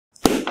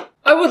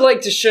I would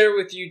like to share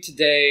with you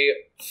today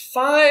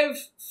 5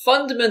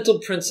 fundamental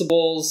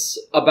principles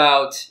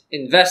about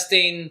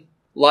investing,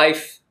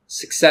 life,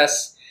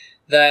 success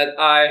that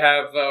I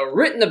have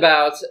written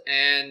about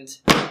and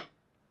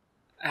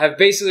have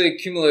basically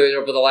accumulated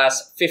over the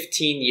last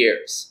 15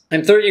 years.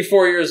 I'm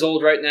 34 years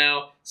old right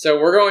now,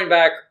 so we're going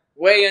back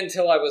way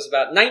until I was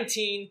about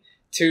 19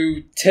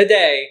 to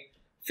today.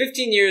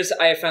 15 years,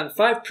 I have found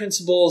 5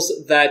 principles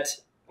that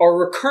are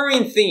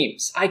recurring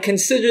themes. I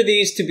consider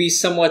these to be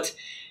somewhat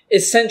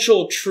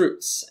essential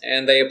truths,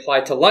 and they apply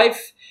to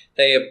life,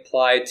 they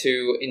apply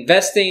to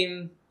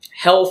investing,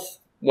 health,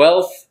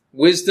 wealth,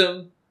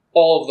 wisdom,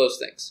 all of those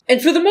things.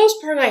 And for the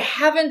most part, I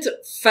haven't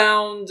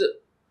found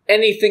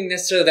anything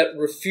necessarily that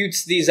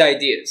refutes these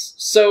ideas.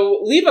 So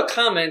leave a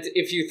comment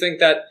if you think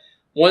that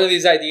one of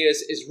these ideas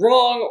is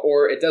wrong,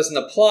 or it doesn't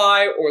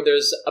apply, or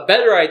there's a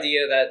better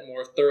idea that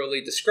more thoroughly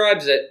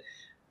describes it.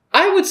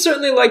 I would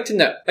certainly like to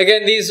know.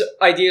 Again, these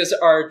ideas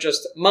are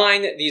just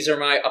mine. These are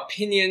my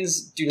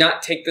opinions. Do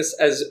not take this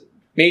as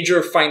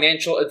major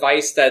financial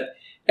advice that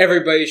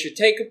everybody should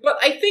take. But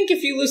I think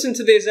if you listen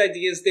to these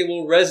ideas, they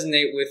will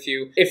resonate with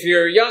you. If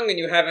you're young and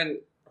you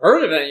haven't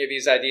heard of any of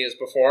these ideas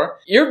before,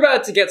 you're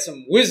about to get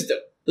some wisdom.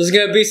 There's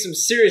going to be some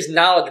serious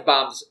knowledge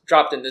bombs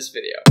dropped in this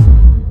video.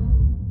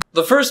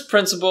 The first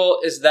principle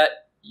is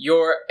that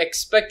your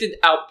expected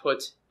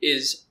output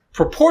is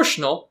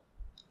proportional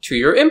to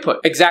your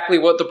input. Exactly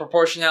what the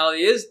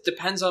proportionality is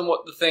depends on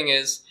what the thing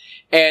is.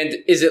 And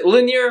is it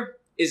linear?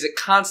 Is it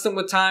constant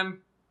with time?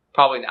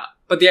 Probably not.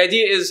 But the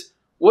idea is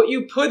what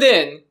you put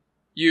in,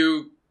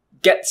 you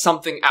get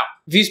something out.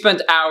 If you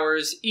spend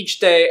hours each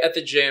day at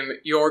the gym,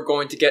 you're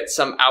going to get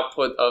some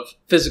output of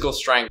physical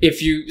strength.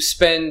 If you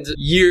spend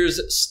years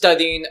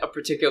studying a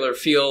particular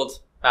field,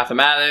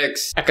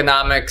 mathematics,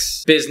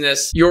 economics,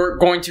 business, you're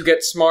going to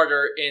get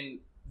smarter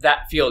in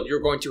that field.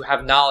 You're going to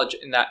have knowledge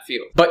in that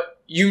field. But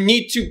you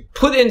need to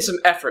put in some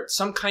effort,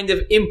 some kind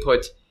of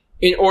input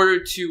in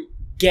order to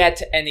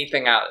get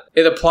anything out of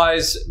it. It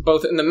applies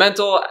both in the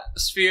mental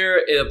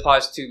sphere, it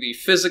applies to the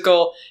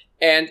physical,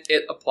 and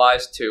it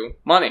applies to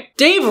money.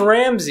 Dave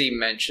Ramsey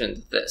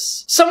mentioned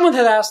this. Someone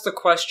had asked a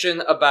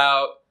question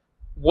about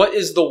what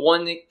is the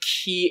one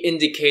key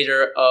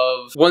indicator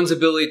of one's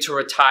ability to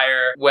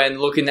retire when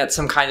looking at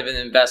some kind of an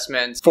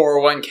investment,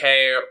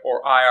 401k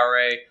or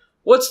IRA.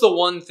 What's the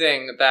one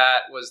thing that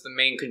was the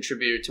main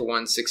contributor to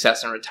one's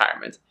success in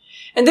retirement?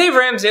 And Dave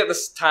Ramsey at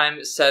this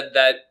time said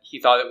that he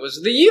thought it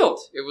was the yield.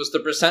 It was the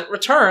percent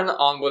return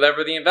on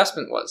whatever the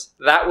investment was.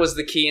 That was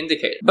the key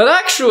indicator. But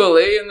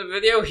actually, in the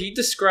video, he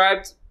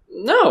described,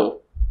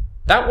 no,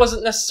 that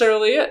wasn't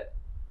necessarily it.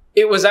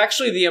 It was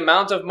actually the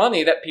amount of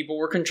money that people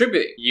were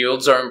contributing.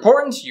 Yields are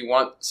important. You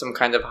want some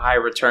kind of high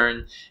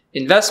return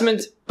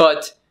investment,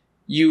 but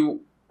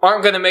you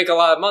aren't going to make a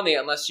lot of money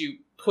unless you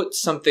put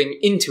something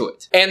into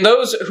it. And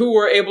those who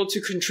were able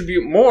to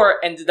contribute more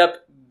ended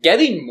up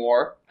getting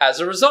more as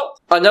a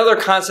result. Another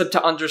concept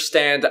to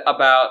understand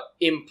about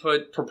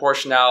input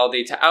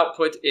proportionality to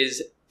output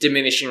is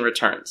diminishing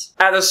returns.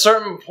 At a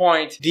certain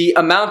point, the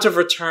amount of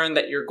return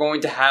that you're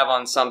going to have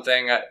on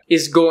something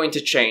is going to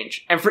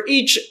change. And for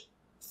each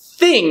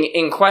thing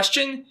in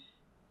question,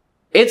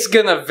 it's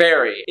gonna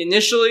vary.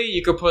 Initially,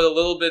 you could put a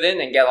little bit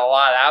in and get a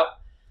lot out,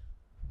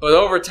 but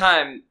over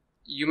time,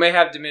 you may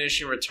have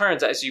diminishing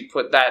returns as you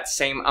put that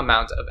same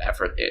amount of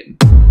effort in.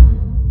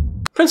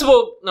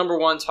 Principle number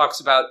 1 talks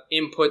about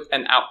input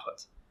and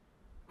output.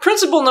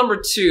 Principle number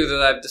 2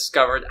 that I've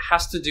discovered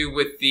has to do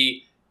with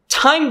the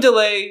time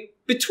delay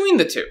between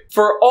the two.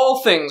 For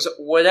all things,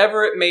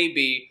 whatever it may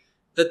be,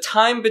 the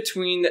time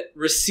between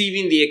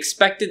receiving the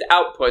expected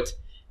output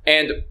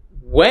and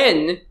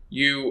when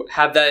you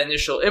have that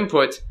initial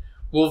input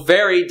will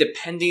vary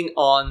depending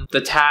on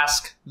the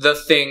task, the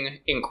thing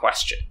in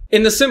question.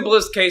 In the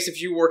simplest case, if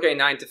you work a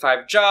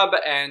 9-to-5 job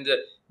and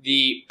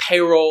the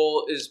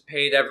payroll is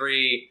paid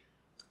every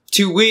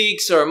 2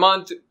 weeks or a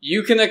month,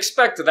 you can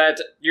expect that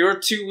your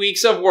 2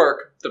 weeks of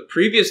work, the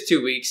previous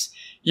 2 weeks,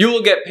 you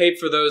will get paid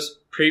for those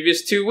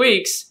previous 2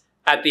 weeks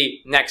at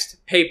the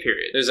next pay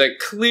period. There's a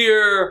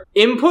clear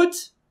input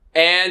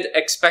and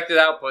expected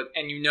output,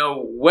 and you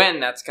know when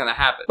that's going to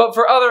happen. But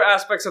for other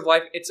aspects of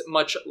life, it's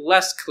much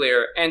less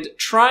clear, and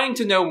trying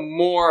to know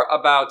more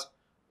about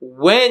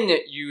when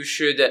you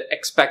should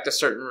expect a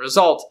certain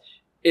result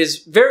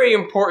is very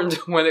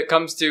important when it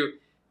comes to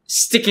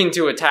sticking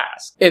to a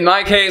task. In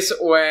my case,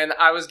 when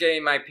I was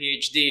getting my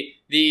PhD,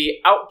 the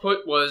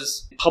output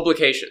was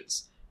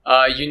publications.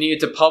 You needed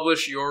to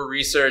publish your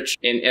research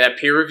in a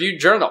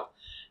peer-reviewed journal.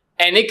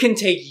 And it can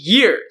take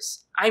years.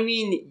 I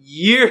mean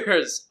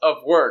years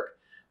of work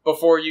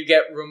before you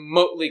get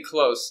remotely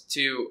close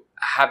to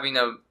having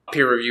a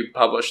peer-reviewed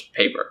published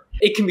paper.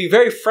 It can be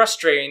very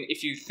frustrating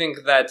if you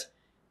think that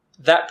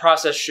that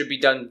process should be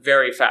done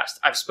very fast.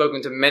 I've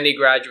spoken to many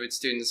graduate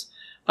students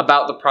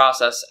about the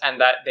process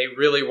and that they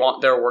really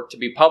want their work to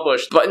be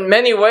published. But in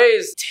many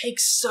ways, it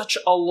takes such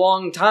a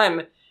long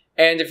time.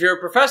 And if you're a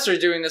professor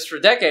doing this for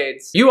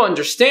decades, you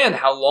understand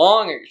how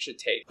long it should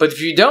take. But if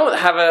you don't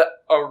have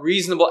a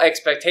reasonable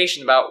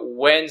expectation about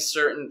when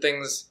certain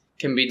things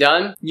can be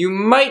done, you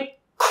might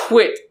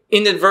quit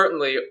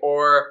inadvertently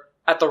or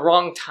at the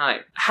wrong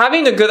time.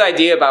 Having a good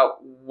idea about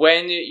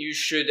when you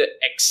should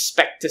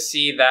expect to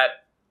see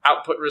that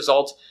output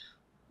result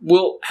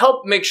will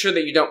help make sure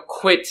that you don't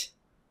quit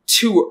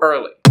too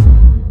early.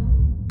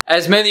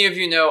 As many of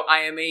you know, I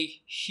am a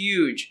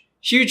huge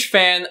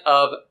fan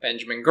of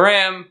Benjamin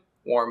Graham,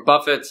 Warren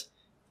Buffett,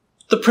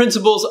 the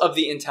principles of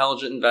the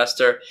intelligent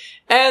investor,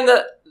 and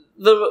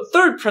the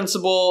third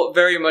principle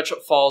very much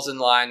falls in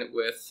line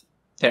with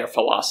their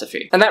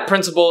philosophy. And that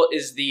principle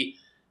is the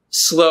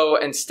slow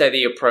and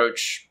steady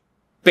approach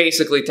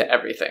basically to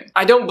everything.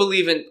 I don't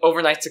believe in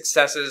overnight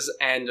successes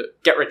and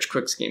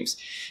get-rich-quick schemes.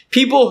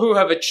 People who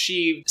have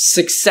achieved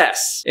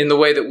success in the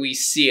way that we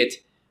see it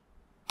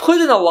put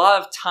in a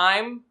lot of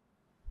time,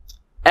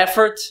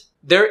 effort,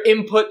 their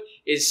input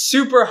is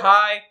super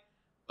high,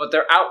 but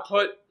their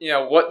output,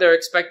 what they're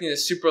expecting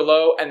is super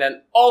low, and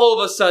then all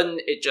of a sudden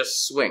it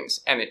just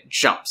swings and it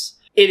jumps.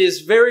 It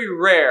is very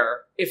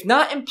rare, if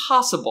not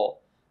impossible,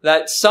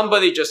 that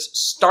somebody just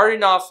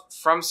starting off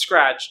from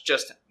scratch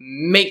just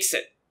makes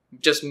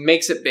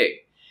it big.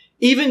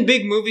 Even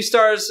big movie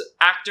stars,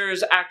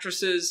 actors,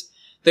 actresses,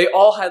 they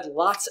all had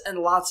lots and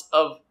lots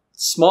of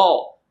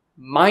small,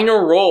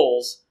 minor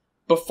roles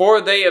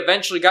before they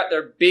eventually got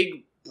their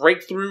big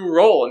breakthrough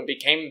role and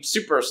became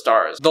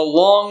superstars. The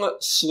long,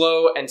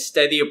 slow, and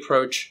steady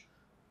approach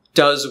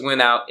does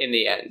win out in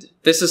the end.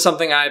 This is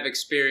something I've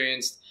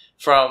experienced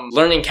from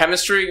learning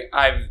chemistry.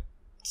 I've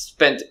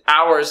spent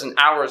hours and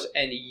hours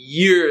and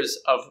years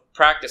of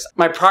practice.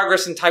 My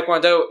progress in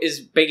Taekwondo is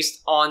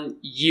based on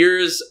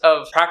years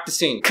of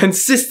practicing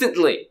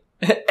consistently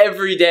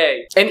every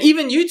day. And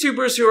even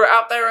YouTubers who are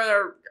out there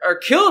and are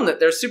killing it,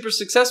 they're super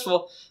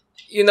successful.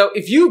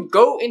 If you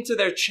go into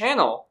their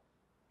channel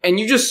and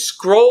you just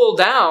scroll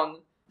down,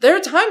 there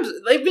are times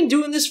they've been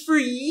doing this for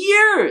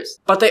years,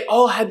 but they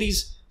all had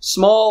these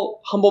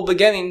small, humble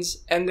beginnings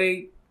and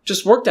they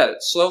just worked at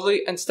it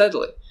slowly and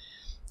steadily.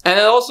 And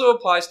it also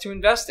applies to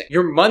investing.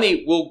 Your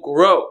money will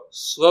grow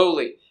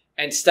slowly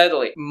and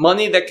steadily.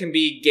 Money that can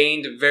be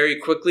gained very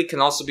quickly can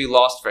also be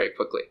lost very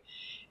quickly.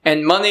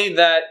 And money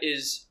that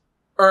is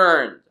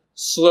earned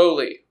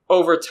slowly,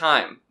 over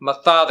time,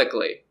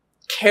 methodically,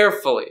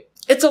 carefully,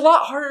 it's a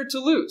lot harder to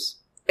lose.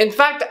 In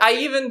fact, I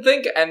even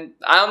think, and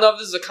I don't know if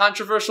this is a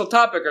controversial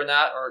topic or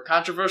not, or a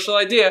controversial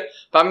idea,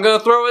 but I'm going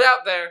to throw it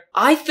out there.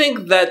 I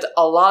think that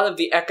a lot of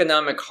the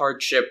economic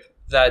hardship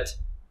that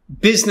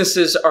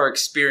businesses are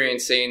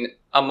experiencing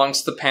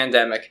amongst the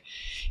pandemic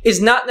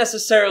is not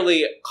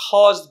necessarily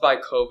caused by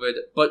COVID,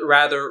 but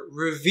rather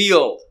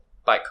revealed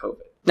by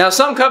COVID. Now,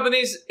 some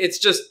companies, it's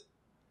just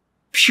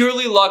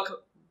purely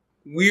luck,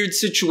 weird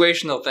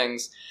situational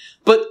things,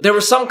 but there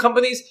were some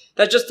companies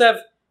that just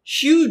have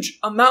huge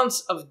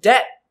amounts of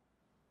debt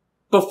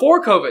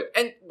before COVID.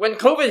 And when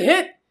COVID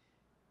hit,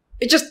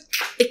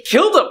 it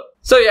killed them.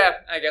 So yeah,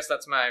 I guess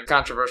that's my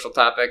controversial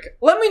topic.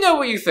 Let me know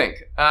what you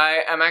think. I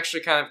am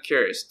actually kind of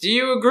curious. Do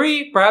you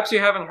agree? Perhaps you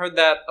haven't heard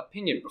that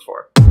opinion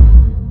before.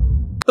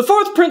 The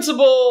fourth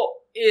principle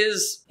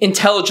is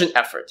intelligent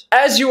effort.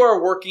 As you are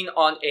working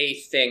on a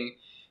thing,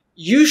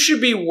 you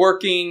should be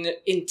working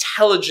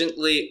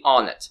intelligently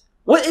on it.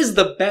 What is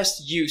the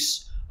best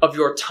use of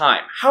your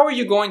time? How are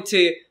you going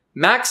to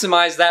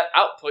maximize that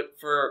output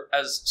for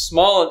as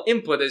small an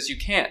input as you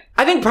can?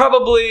 I think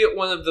probably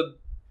one of the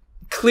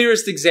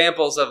clearest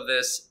examples of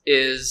this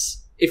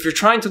is if you're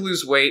trying to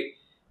lose weight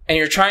and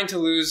you're trying to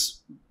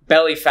lose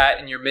belly fat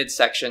in your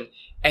midsection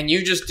and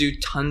you just do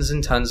tons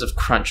and tons of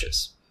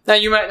crunches. Now,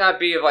 you might not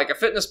be like a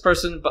fitness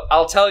person, but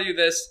I'll tell you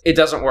this, it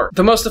doesn't work.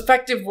 The most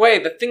effective way,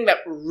 the thing that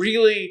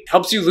really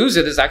helps you lose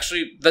it is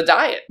actually the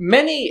diet.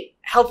 Many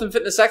health and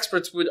fitness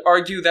experts would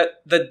argue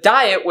that the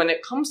diet, when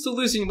it comes to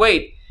losing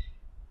weight,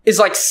 is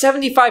like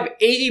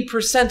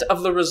 75–80%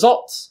 of the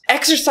results.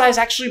 Exercise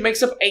actually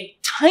makes up a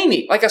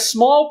tiny, like a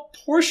small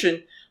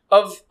portion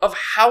of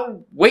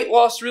how weight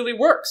loss really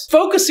works.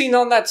 Focusing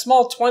on that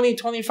small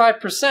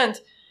 20–25%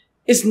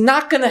 is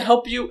not going to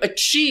help you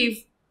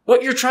achieve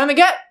what you're trying to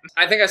get.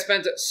 I think I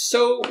spent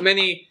so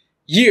many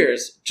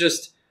years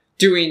just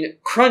doing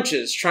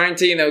crunches, trying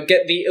to,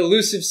 get the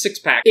elusive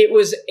six-pack. It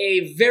was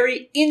a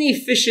very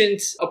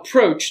inefficient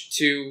approach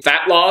to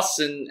fat loss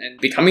and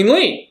becoming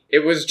lean.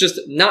 It was just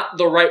not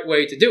the right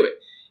way to do it.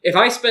 If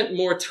I spent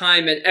more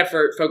time and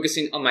effort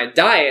focusing on my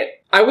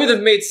diet, I would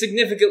have made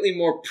significantly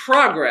more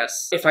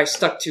progress if I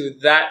stuck to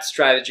that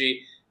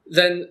strategy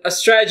than a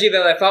strategy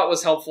that I thought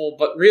was helpful,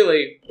 but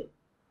really,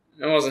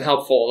 it wasn't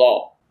helpful at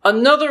all.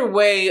 Another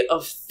way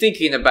of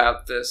thinking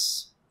about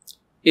this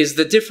is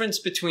the difference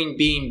between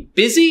being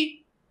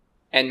busy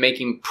and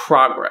making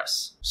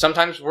progress.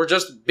 Sometimes we're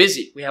just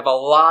busy. We have a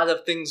lot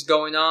of things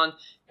going on,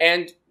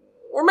 and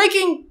we're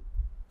making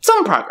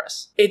some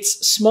progress.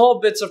 It's small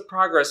bits of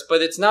progress,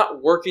 but it's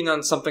not working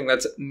on something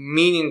that's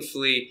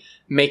meaningfully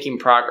making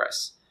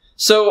progress.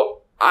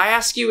 So I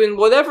ask you, in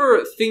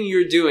whatever thing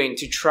you're doing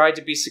to try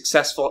to be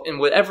successful in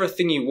whatever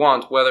thing you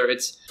want, whether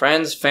it's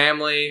friends,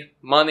 family,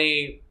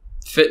 money,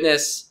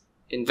 fitness,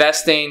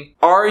 investing,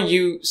 are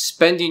you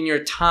spending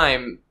your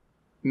time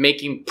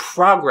making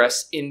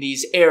progress in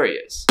these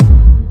areas.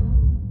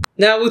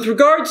 Now, with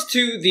regards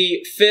to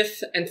the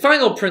fifth and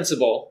final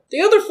principle,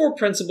 the other four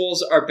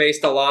principles are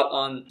based a lot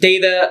on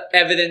data,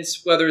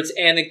 evidence, whether it's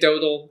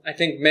anecdotal. I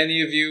think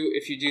many of you,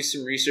 if you do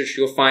some research,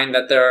 you'll find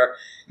that there are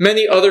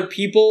many other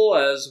people,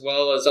 as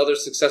well as other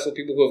successful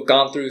people who have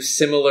gone through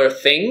similar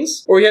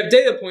things, or you have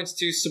data points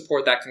to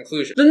support that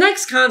conclusion. The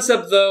next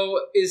concept, though,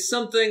 is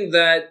something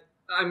that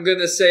I'm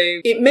gonna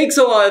say, it makes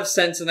a lot of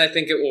sense and I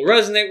think it will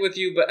resonate with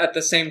you, but at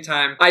the same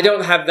time, I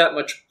don't have that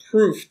much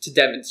proof to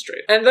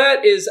demonstrate. And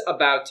that is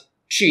about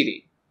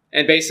cheating.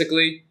 And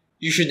basically,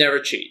 you should never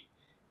cheat.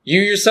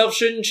 You yourself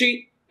shouldn't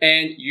cheat,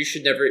 and you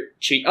should never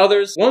cheat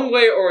others. One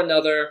way or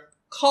another,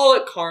 call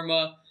it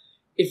karma.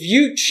 If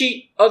you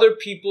cheat other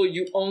people,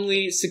 you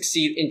only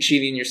succeed in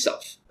cheating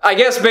yourself. I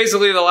guess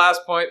basically the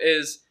last point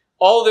is,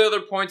 all the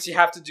other points you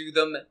have to do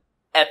them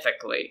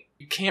ethically.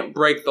 You can't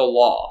break the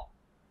law.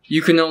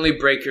 You can only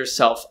break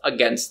yourself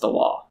against the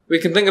law. We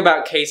can think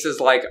about cases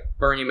like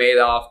Bernie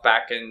Madoff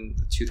back in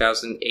the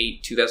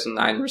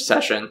 2008-2009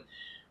 recession,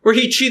 where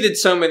he cheated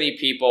so many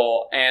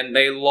people and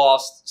they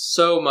lost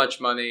so much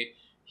money.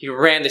 He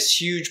ran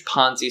this huge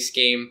Ponzi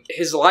scheme.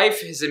 His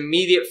life, his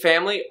immediate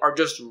family are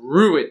just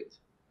ruined.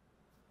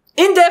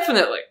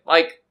 Indefinitely.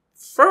 Like,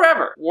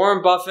 forever.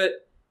 Warren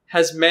Buffett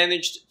has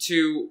managed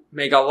to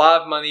make a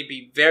lot of money,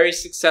 be very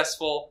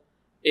successful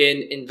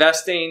in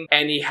investing,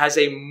 and he has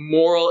a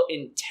moral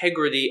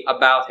integrity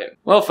about him.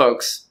 Well,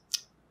 folks,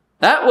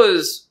 that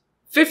was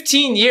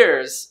 15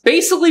 years,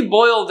 basically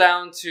boiled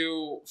down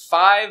to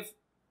 5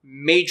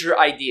 major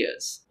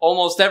ideas.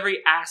 Almost every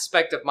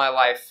aspect of my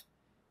life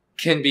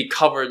can be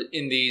covered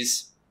in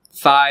these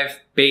 5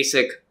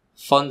 basic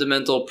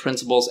fundamental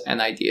principles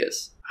and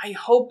ideas. I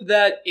hope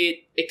that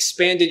it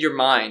expanded your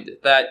mind,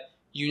 that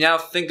you now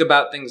think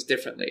about things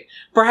differently.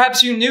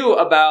 Perhaps you knew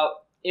about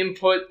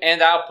input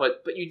and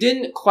output, but you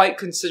didn't quite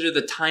consider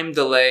the time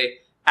delay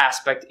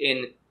aspect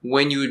in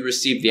when you would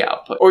receive the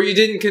output. Or you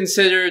didn't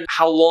consider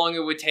how long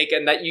it would take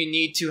and that you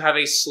need to have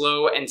a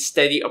slow and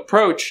steady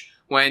approach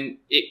when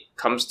it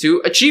comes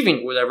to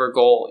achieving whatever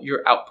goal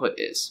your output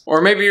is.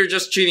 Or maybe you're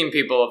just cheating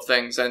people of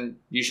things and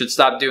you should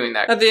stop doing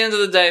that. At the end of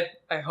the day,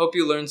 I hope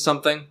you learned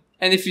something.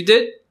 And if you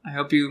did, I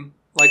hope you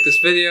like this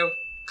video,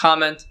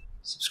 comment,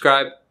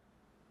 subscribe.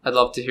 I'd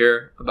love to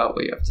hear about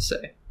what you have to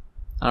say.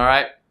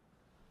 Alright?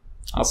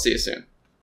 I'll see you soon.